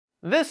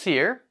This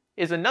here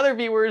is another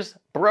viewer's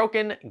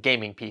broken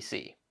gaming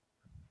PC.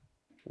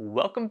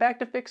 Welcome back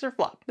to Fix or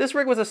Flop. This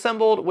rig was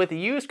assembled with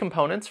used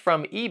components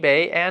from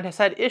eBay and has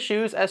had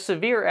issues as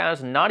severe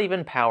as not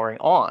even powering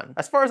on.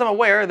 As far as I'm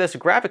aware, this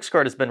graphics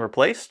card has been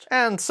replaced,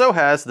 and so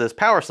has this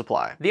power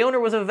supply. The owner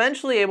was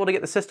eventually able to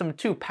get the system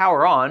to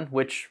power on,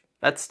 which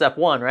that's step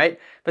one, right?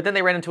 But then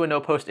they ran into a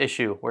no-post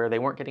issue where they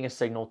weren't getting a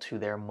signal to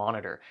their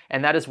monitor.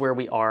 And that is where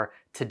we are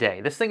today.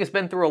 This thing has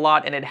been through a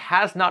lot and it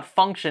has not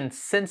functioned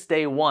since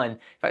day one. In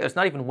fact, there's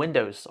not even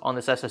Windows on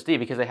this SSD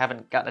because they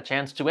haven't gotten a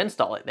chance to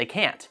install it. They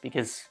can't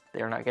because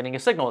they're not getting a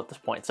signal at this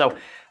point. So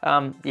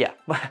yeah,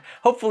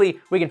 hopefully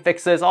we can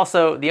fix this.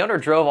 Also, the owner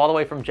drove all the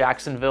way from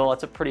Jacksonville.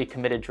 That's a pretty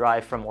committed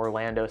drive from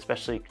Orlando,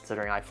 especially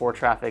considering I-4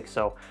 traffic.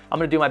 So I'm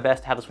gonna do my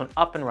best to have this one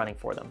up and running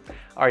for them.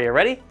 Are you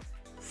ready?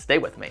 Stay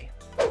with me.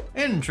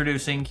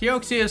 Introducing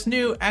Kioxia's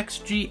new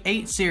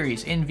XG8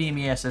 series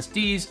NVMe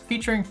SSDs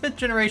featuring 5th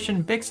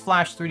generation BiCS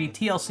Flash 3D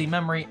TLC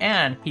memory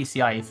and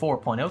PCIe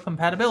 4.0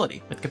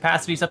 compatibility. With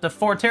capacities up to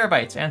 4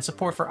 terabytes and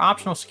support for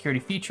optional security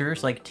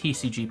features like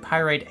TCG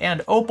Pyrite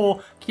and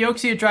Opal,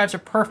 Kioxia drives are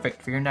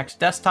perfect for your next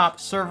desktop,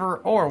 server,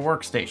 or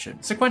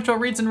workstation. Sequential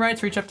reads and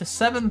writes reach up to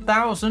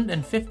 7,000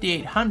 and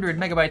 5,800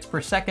 megabytes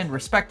per second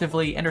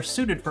respectively and are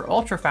suited for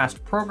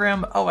ultra-fast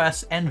program,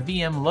 OS, and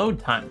VM load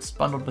times,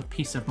 bundled with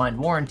peace of mind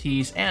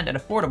warranties and at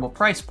affordable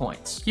price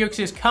points.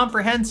 Kioxia's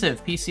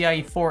comprehensive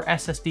PCIe 4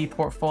 SSD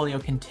portfolio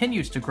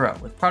continues to grow,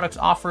 with products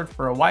offered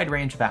for a wide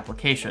range of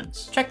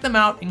applications. Check them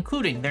out,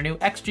 including their new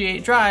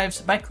XG8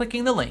 drives, by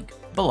clicking the link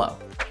below.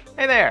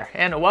 Hey there,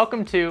 and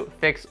welcome to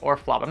Fix or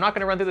Flop. I'm not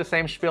going to run through the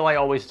same spiel I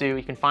always do.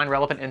 You can find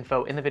relevant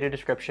info in the video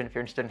description if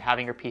you're interested in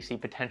having your PC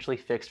potentially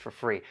fixed for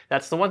free.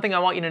 That's the one thing I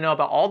want you to know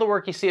about all the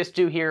work you see us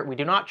do here. We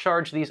do not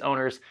charge these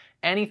owners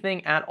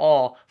anything at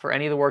all for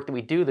any of the work that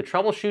we do, the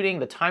troubleshooting,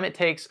 the time it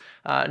takes,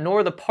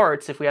 nor the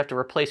parts if we have to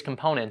replace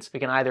components. We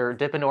can either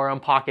dip into our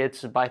own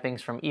pockets, buy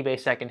things from eBay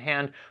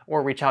secondhand,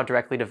 or reach out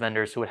directly to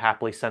vendors who would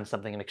happily send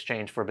something in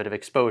exchange for a bit of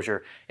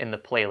exposure in the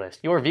playlist.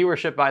 Your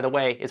viewership, by the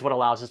way, is what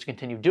allows us to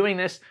continue doing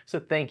this, so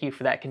thank you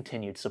for that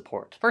continued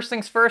support. First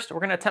things first, we're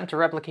going to attempt to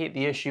replicate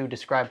the issue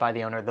described by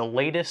the owner. The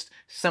latest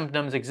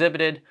symptoms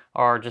exhibited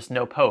are just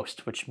no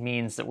post, which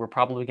means that we're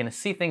probably going to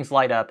see things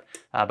light up,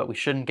 but we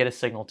shouldn't get a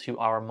signal to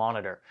our monitor.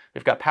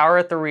 We've got power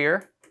at the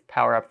rear,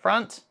 power up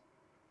front.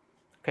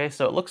 Okay,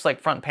 so it looks like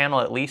front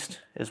panel at least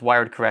is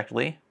wired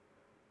correctly.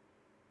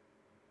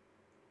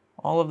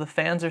 All of the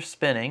fans are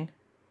spinning.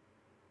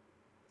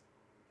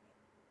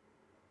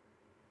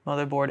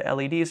 Motherboard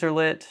LEDs are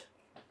lit.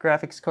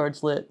 Graphics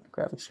card's lit.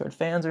 Graphics card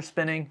fans are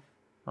spinning.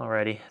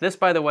 Alrighty. This,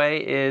 by the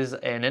way, is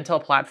an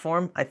Intel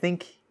platform. I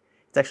think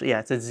it's actually,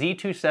 yeah, it's a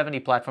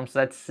Z270 platform, so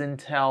that's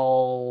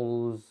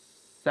Intel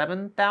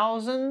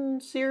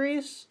 7000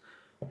 series,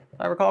 if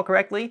I recall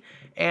correctly.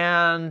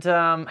 And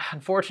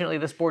unfortunately,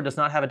 this board does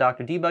not have a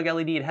Dr. Debug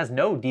LED. It has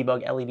no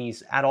debug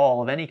LEDs at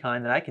all of any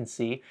kind that I can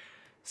see.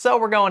 So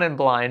we're going in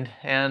blind,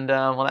 and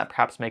well, that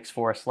perhaps makes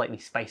for a slightly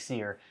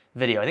spicier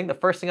video. I think the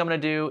first thing I'm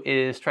going to do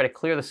is try to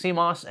clear the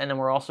CMOS, and then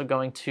we're also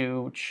going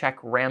to check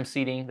RAM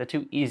seating, the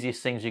two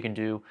easiest things you can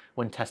do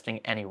when testing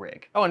any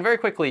rig. Oh, and very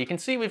quickly, you can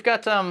see we've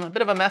got a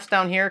bit of a mess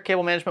down here,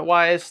 cable management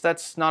wise.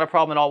 That's not a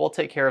problem at all. We'll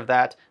take care of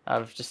that.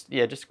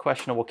 Just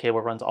questionable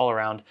cable runs all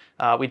around.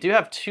 We do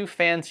have two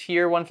fans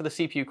here, one for the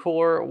CPU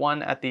cooler,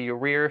 one at the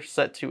rear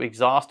set to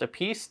exhaust a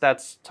piece.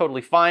 That's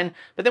totally fine.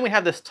 But then we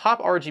have this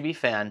top RGB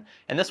fan,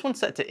 and this one's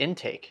set to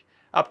intake.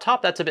 Up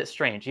top, that's a bit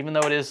strange, even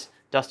though it is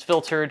dust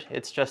filtered.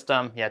 It's just,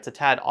 yeah, it's a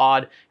tad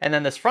odd. And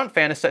then this front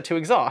fan is set to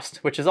exhaust,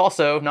 which is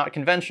also not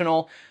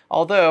conventional.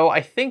 Although I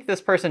think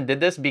this person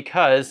did this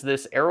because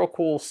this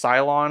AeroCool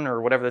Cylon,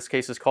 or whatever this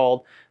case is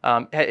called,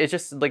 it's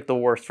just like the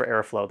worst for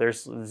airflow.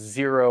 There's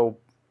zero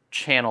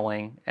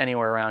channeling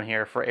anywhere around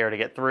here for air to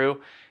get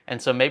through.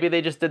 And so maybe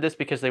they just did this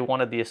because they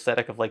wanted the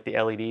aesthetic of like the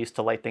LEDs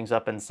to light things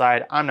up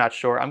inside. I'm not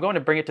sure. I'm going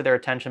to bring it to their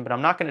attention, but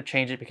I'm not going to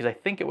change it because I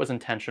think it was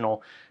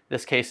intentional.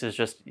 This case is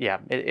just, yeah,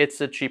 it's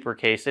a cheaper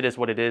case. It is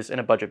what it is in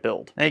a budget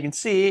build. And you can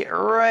see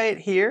right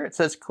here, it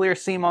says clear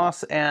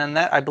CMOS, and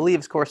that I believe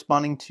is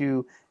corresponding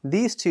to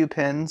these two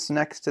pins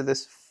next to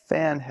this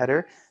fan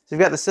header. So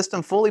we've got the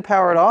system fully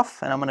powered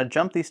off, and I'm going to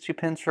jump these two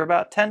pins for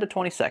about 10 to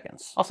 20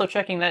 seconds. Also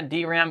checking that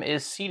DRAM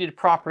is seated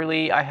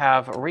properly. I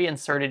have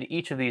reinserted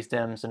each of these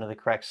DIMMs into the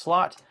correct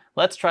slot.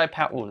 Let's try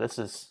power. Ooh,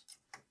 does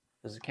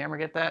the camera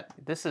get that?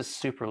 This is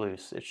super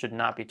loose. It should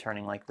not be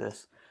turning like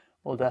this.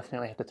 We'll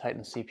definitely have to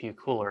tighten the CPU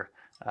cooler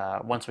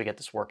once we get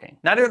this working.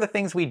 Neither of the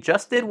things we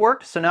just did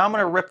worked, so now I'm going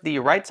to rip the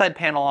right side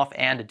panel off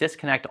and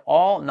disconnect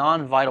all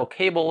non-vital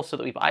cables so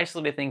that we've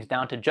isolated things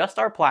down to just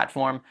our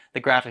platform,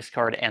 the graphics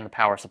card, and the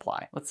power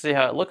supply. Let's see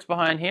how it looks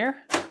behind here.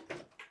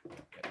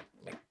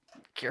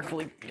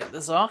 Carefully get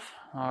this off.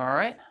 All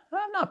right.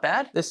 Not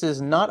bad. This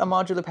is not a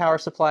modular power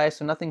supply,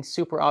 so nothing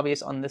super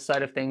obvious on this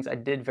side of things. I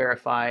did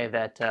verify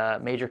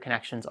that major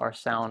connections are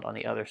sound on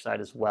the other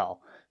side as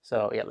well.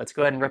 So yeah, let's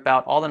go ahead and rip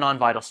out all the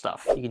non-vital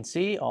stuff. You can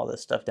see all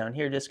this stuff down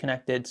here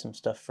disconnected, some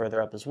stuff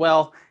further up as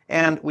well,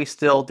 and we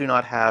still do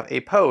not have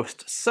a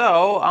post.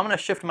 So I'm going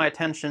to shift my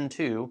attention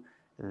to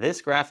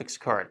this graphics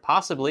card.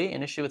 Possibly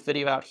an issue with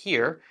video out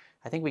here.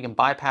 I think we can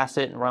bypass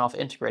it and run off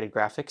integrated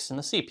graphics in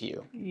the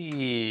CPU.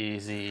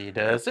 Easy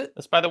does it.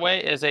 This, by the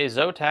way, is a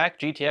Zotac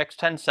GTX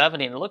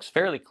 1070, and it looks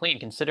fairly clean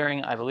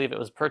considering I believe it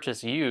was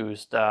purchased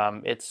used.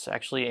 It's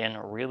actually in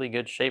really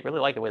good shape. Really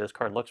like the way this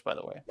card looks, by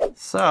the way.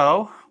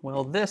 So,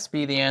 will this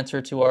be the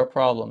answer to our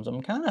problems?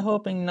 I'm kind of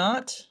hoping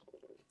not.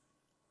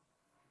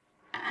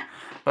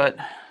 But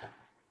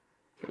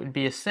it would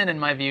be a sin, in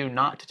my view,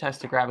 not to test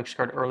the graphics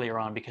card earlier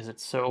on because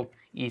it's so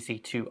easy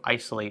to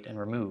isolate and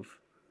remove.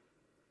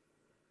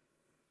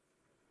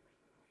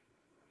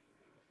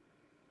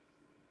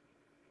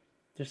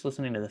 Just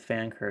listening to the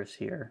fan curves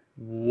here.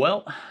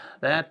 Well,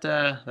 that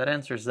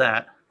answers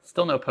that.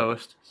 Still no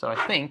post, so I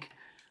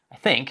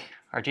think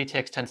our GTX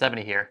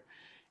 1070 here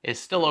is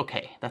still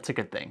okay. That's a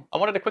good thing. I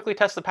wanted to quickly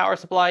test the power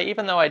supply,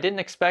 even though I didn't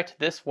expect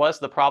this was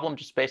the problem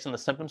just based on the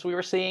symptoms we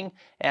were seeing.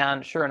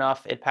 And sure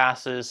enough, it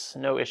passes,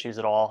 no issues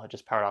at all. It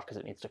just powered off because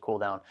it needs to cool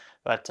down.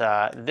 But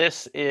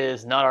this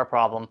is not our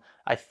problem.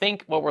 I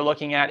think what we're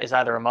looking at is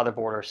either a motherboard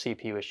or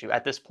CPU issue.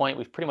 At this point,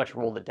 we've pretty much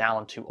rolled it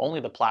down to only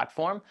the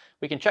platform.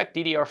 We can check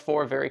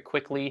DDR4 very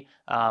quickly.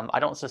 I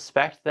don't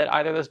suspect that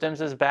either of those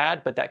DIMMs is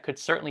bad, but that could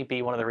certainly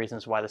be one of the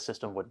reasons why the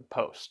system wouldn't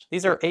post.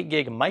 These are 8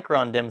 gig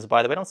Micron DIMMs,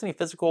 by the way. I don't see any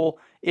physical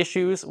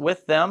issues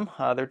with them.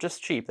 They're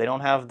just cheap. They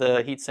don't have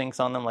the heat sinks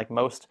on them like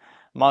most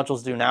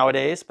modules do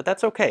nowadays, but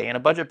that's okay. In a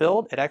budget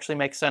build, it actually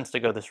makes sense to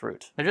go this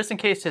route. Now, just in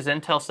case his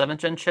Intel 7th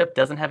gen chip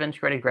doesn't have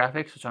integrated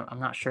graphics, which I'm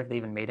not sure if they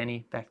even made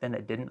any back then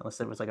that didn't, unless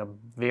it was like a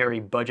very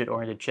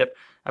budget-oriented chip,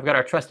 I've got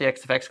our trusty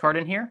XFX card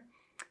in here,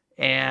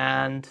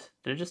 and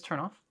did it just turn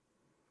off?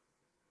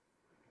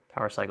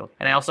 Power cycle.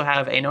 And I also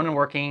have a known and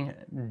working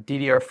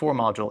DDR4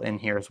 module in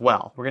here as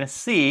well. We're gonna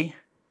see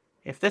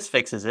if this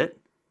fixes it.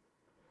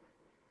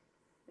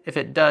 If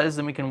it does,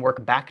 then we can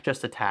work back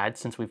just a tad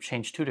since we've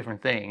changed 2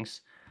 different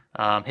things.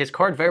 His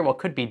card very well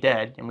could be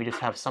dead, and we just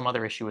have some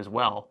other issue as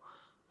well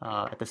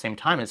at the same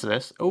time as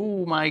this.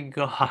 Oh my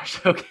gosh,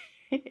 okay,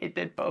 it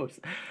did post.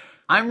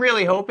 I'm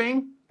really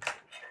hoping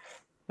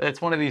that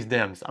it's one of these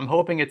DIMMs. I'm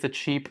hoping it's a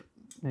cheap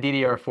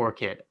DDR4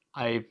 kit.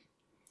 I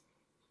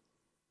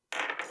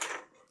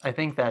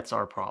think that's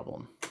our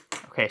problem.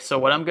 Okay, so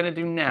what I'm gonna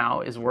do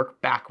now is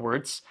work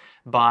backwards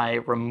by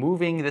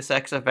removing this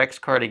XFX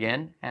card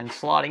again and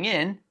slotting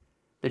in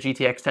the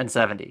GTX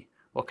 1070.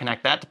 We'll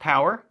connect that to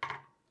power.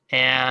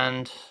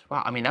 And,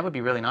 wow, I mean, that would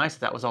be really nice if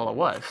that was all it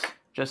was.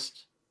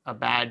 Just a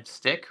bad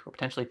stick, or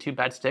potentially 2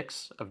 bad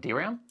sticks of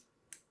DRAM.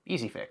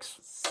 Easy fix.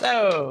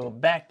 So,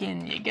 back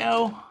in you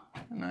go.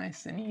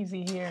 Nice and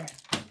easy here.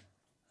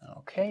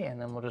 Okay,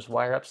 and then we'll just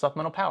wire up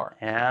supplemental power.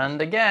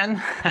 And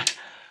again,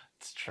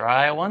 let's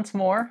try once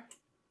more.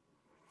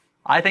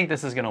 I think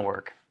this is gonna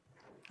work.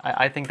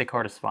 I think the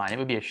card is fine. It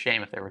would be a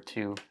shame if there were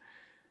 2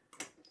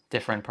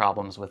 different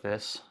problems with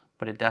this,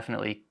 but it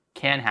definitely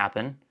can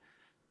happen.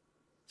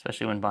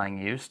 Especially when buying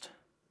used.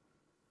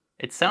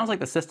 It sounds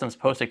like the system's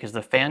posted because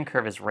the fan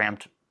curve is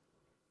ramped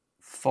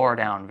far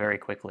down very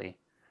quickly,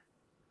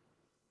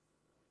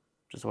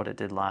 which is what it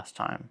did last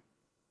time.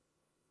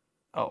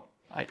 Oh,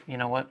 you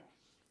know what?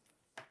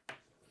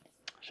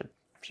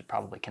 Should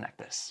probably connect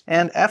this.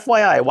 And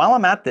FYI, while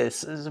I'm at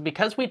this, is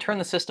because we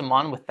turned the system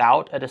on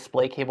without a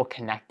display cable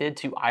connected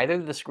to either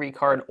the discrete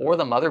card or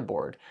the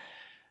motherboard,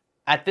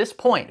 at this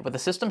point, with the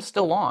system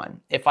still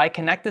on, if I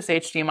connect this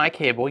HDMI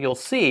cable, you'll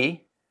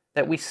see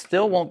that we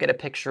still won't get a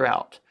picture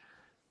out.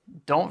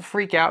 Don't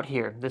freak out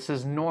here. This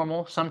is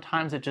normal.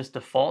 Sometimes it just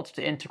defaults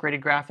to integrated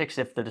graphics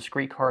if the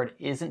discrete card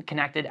isn't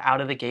connected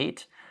out of the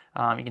gate.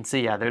 You can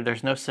see, yeah,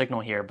 there's no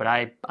signal here, but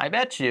I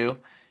bet you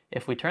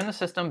if we turn the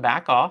system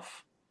back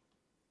off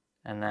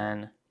and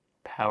then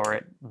power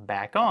it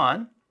back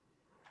on,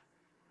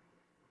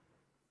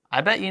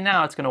 I bet you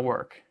now it's gonna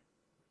work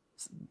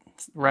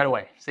right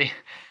away, see?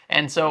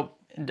 And so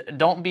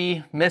don't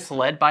be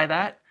misled by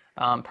that.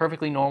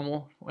 Perfectly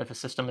normal if a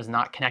system is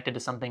not connected to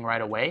something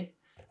right away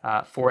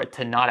for it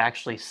to not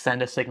actually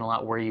send a signal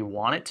out where you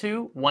want it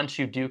to once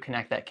you do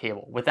connect that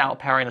cable without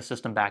powering the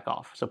system back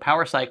off. So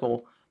power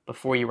cycle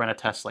before you run a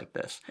test like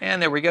this. And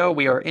there we go,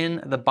 we are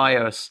in the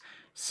BIOS.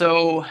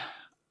 So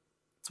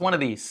it's one of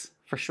these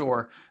for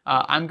sure.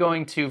 I'm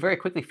going to very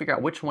quickly figure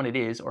out which one it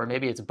is, or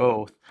maybe it's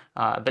both.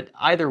 But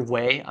either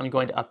way, I'm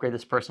going to upgrade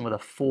this person with a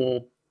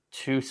full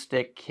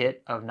 2-stick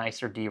kit of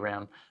nicer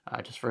DRAM,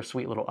 just for a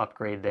sweet little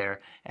upgrade there.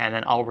 And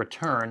then I'll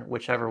return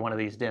whichever one of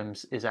these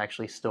DIMMs is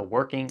actually still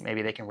working.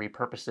 Maybe they can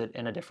repurpose it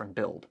in a different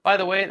build. By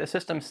the way, the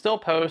system still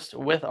posts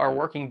with our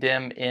working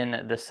DIMM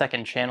in the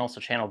 2nd channel, so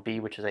channel B,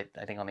 which is I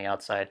think on the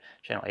outside,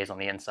 channel A is on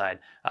the inside.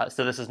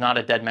 So this is not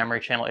a dead memory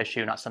channel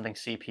issue, not something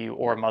CPU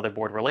or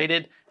motherboard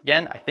related.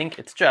 Again, I think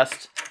it's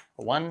just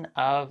one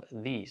of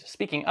these.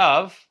 Speaking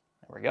of,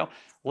 there we go.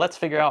 Let's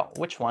figure out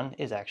which one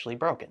is actually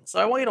broken. So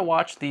I want you to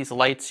watch these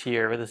lights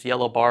here, where this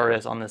yellow bar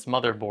is on this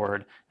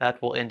motherboard.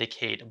 That will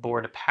indicate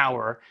board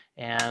power.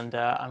 And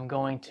I'm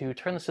going to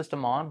turn the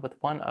system on with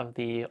one of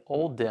the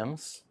old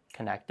DIMMs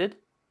connected.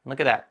 And look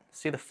at that.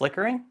 See the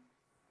flickering?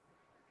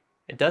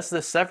 It does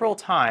this several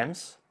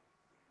times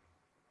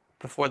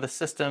before the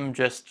system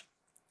just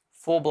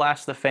full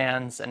blast the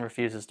fans and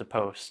refuses to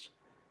post.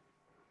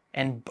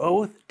 And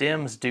both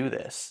DIMMs do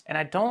this, and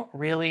I don't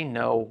really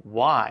know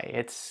why.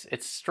 It's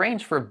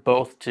strange for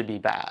both to be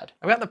bad.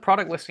 I've got the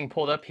product listing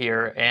pulled up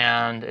here,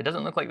 and it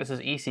doesn't look like this is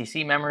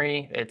ECC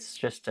memory. It's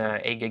just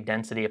 8 gig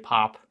density a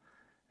pop.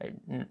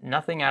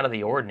 Nothing out of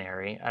the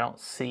ordinary. I don't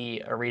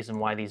see a reason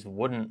why these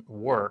wouldn't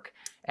work.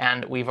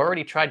 And we've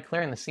already tried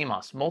clearing the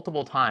CMOS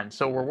multiple times.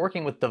 So we're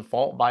working with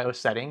default BIOS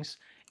settings,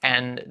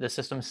 and the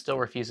system still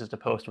refuses to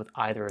post with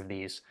either of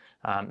these.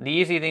 The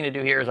easy thing to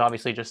do here is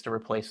obviously just to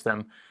replace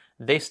them.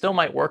 They still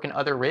might work in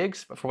other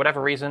rigs, but for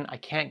whatever reason, I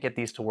can't get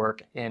these to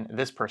work in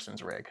this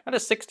person's rig. That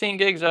is 16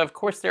 gigs of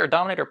Corsair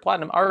Dominator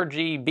Platinum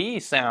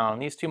RGB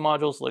sound. These two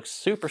modules look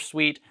super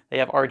sweet. They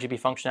have RGB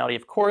functionality,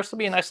 of course. It'll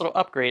be a nice little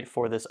upgrade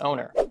for this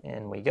owner.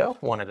 In we go,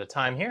 one at a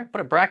time here.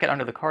 Put a bracket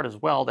under the card as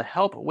well to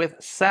help with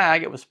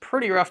sag. It was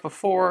pretty rough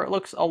before. It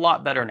looks a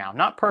lot better now.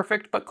 Not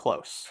perfect, but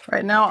close.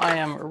 Right now, I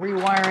am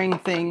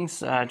rewiring things,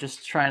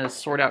 just trying to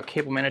sort out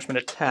cable management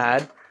a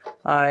tad.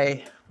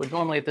 I would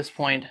normally at this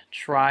point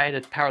try to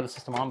power the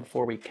system on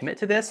before we commit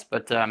to this,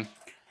 but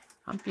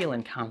I'm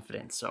feeling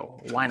confident, so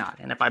why not?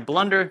 And if I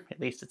blunder, at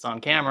least it's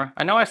on camera.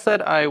 I know I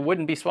said I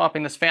wouldn't be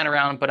swapping this fan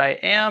around, but I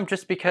am,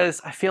 just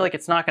because I feel like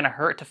it's not gonna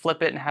hurt to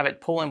flip it and have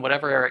it pull in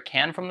whatever air it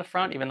can from the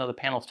front, even though the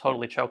panel's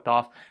totally choked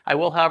off. I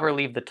will, however,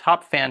 leave the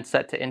top fan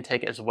set to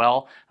intake as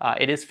well.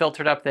 It is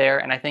filtered up there,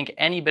 and I think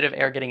any bit of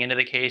air getting into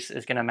the case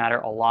is gonna matter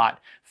a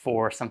lot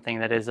for something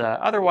that is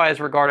otherwise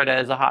regarded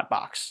as a hot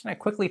box. I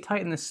quickly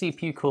tighten the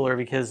CPU cooler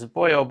because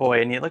boy, oh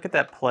boy, and you look at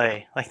that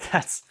play, like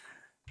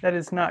that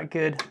is not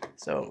good.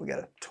 So we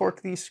gotta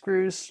torque these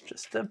screws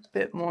just a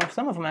bit more.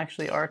 Some of them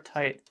actually are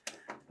tight,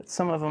 but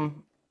some of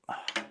them,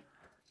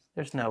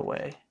 there's no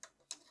way.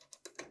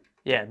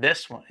 Yeah,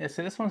 this one,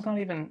 see, this one's not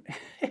even,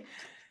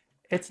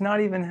 it's not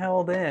even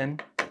held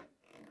in.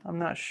 I'm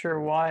not sure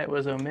why it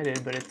was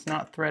omitted, but it's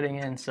not threading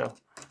in, so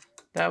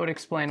that would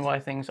explain why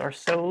things are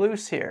so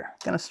loose here.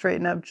 Gonna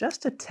straighten up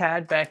just a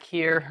tad back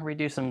here,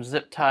 redo some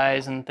zip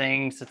ties and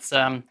things. It's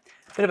a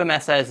bit of a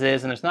mess as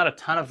is, and there's not a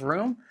ton of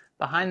room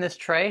behind this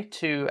tray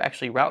to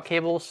actually route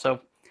cables, so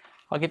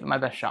I'll give it my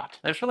best shot.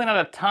 There's really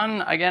not a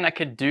ton, again, I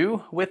could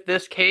do with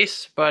this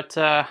case, but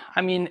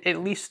I mean,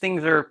 at least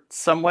things are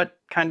somewhat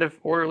kind of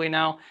orderly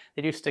now.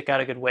 They do stick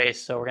out a good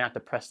ways, so we're gonna have to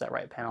press that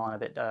right panel on a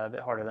bit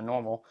harder than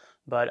normal.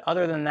 But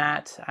other than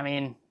that, I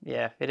mean,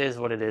 yeah, it is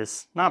what it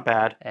is. Not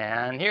bad.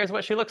 And here's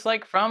what she looks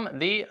like from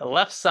the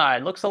left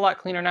side. Looks a lot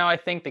cleaner now. I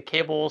think the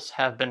cables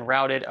have been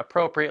routed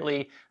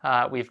appropriately.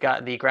 We've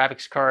got the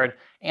graphics card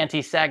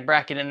anti-sag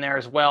bracket in there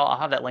as well. I'll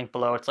have that link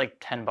below. It's like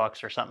 10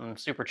 bucks or something,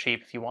 super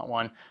cheap if you want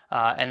one.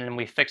 And then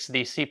we fixed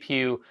the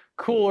CPU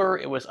cooler.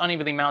 It was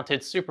unevenly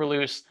mounted, super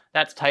loose.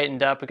 That's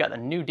tightened up. We got the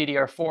new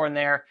DDR4 in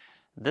there.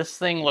 This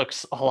thing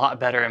looks a lot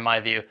better in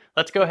my view.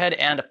 Let's go ahead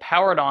and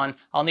power it on.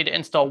 I'll need to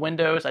install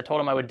Windows. I told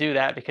them I would do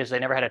that because they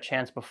never had a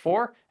chance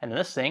before, and then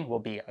this thing will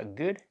be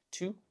good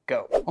to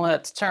go.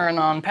 Let's turn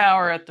on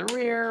power at the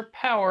rear,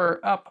 power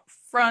up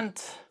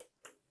front,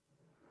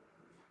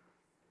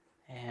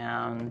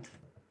 and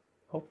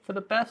hope for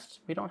the best.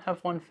 We don't have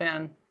one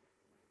fan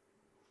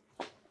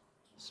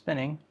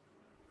spinning.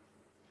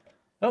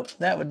 Oh,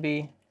 that would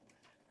be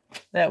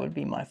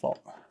my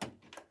fault.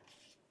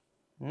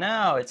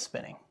 Now it's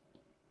spinning.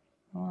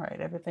 All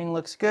right, everything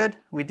looks good.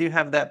 We do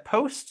have that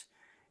post,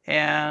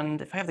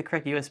 and if I have the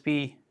correct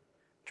USB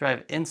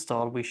drive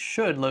installed, we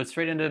should load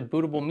straight into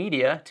bootable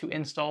media to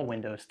install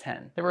Windows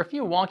 10. There were a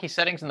few wonky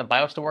settings in the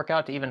BIOS to work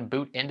out to even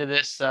boot into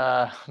this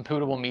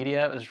bootable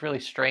media. It was really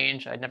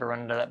strange. I'd never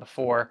run into that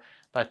before,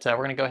 but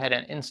we're gonna go ahead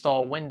and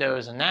install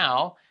Windows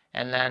now,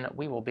 and then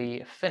we will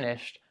be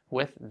finished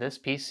with this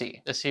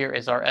PC. This here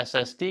is our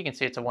SSD. You can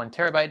see it's a 1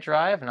 terabyte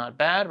drive, not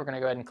bad. We're gonna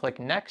go ahead and click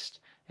next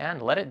and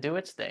let it do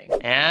its thing.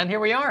 And here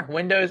we are.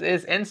 Windows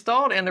is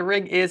installed and the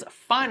rig is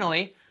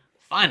finally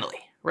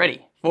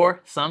ready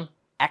for some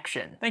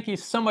action. Thank you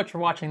so much for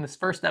watching this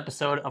first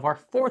episode of our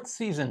 4th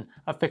season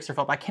of Fixer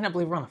Flop. I cannot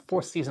believe we're on the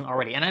 4th season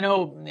already. And I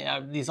know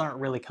these aren't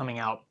really coming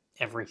out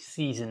every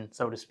season,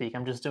 so to speak.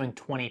 I'm just doing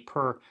 20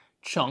 per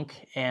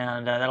chunk,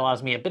 and that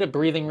allows me a bit of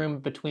breathing room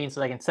between so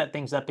that I can set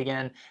things up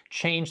again,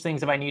 change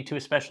things if I need to,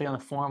 especially on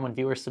the forum when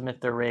viewers submit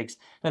their rigs.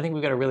 And I think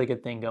we've got a really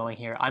good thing going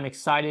here. I'm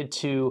excited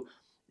to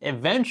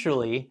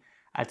eventually,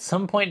 at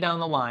some point down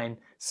the line,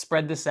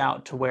 spread this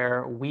out to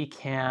where we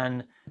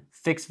can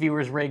fix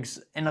viewers'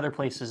 rigs in other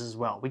places as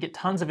well. We get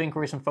tons of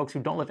inquiries from folks who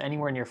don't live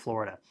anywhere near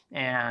Florida.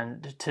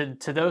 And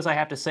to those I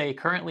have to say,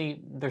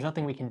 currently, there's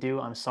nothing we can do.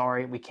 I'm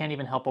sorry. We can't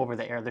even help over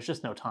the air. There's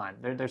just no time.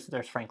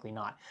 There's frankly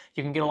not.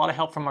 You can get a lot of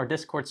help from our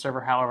Discord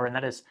server, however, and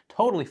that is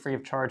totally free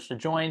of charge to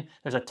join.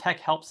 There's a tech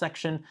help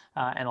section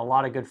and a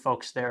lot of good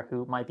folks there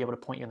who might be able to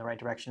point you in the right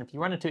direction if you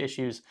run into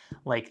issues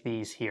like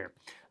these here.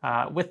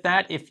 With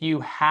that, if you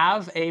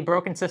have a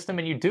broken system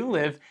and you do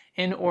live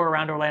in or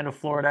around Orlando,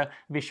 Florida,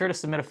 be sure to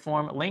submit a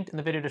form linked in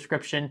the video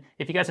description.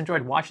 If you guys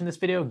enjoyed watching this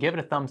video, give it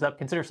a thumbs up,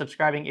 consider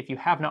subscribing if you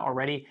have not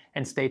already,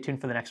 and stay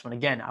tuned for the next one.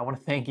 Again, I want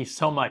to thank you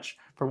so much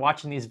for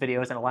watching these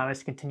videos and allowing us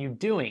to continue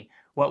doing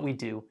what we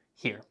do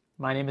here.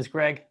 My name is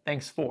Greg.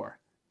 Thanks for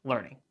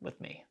learning with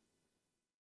me.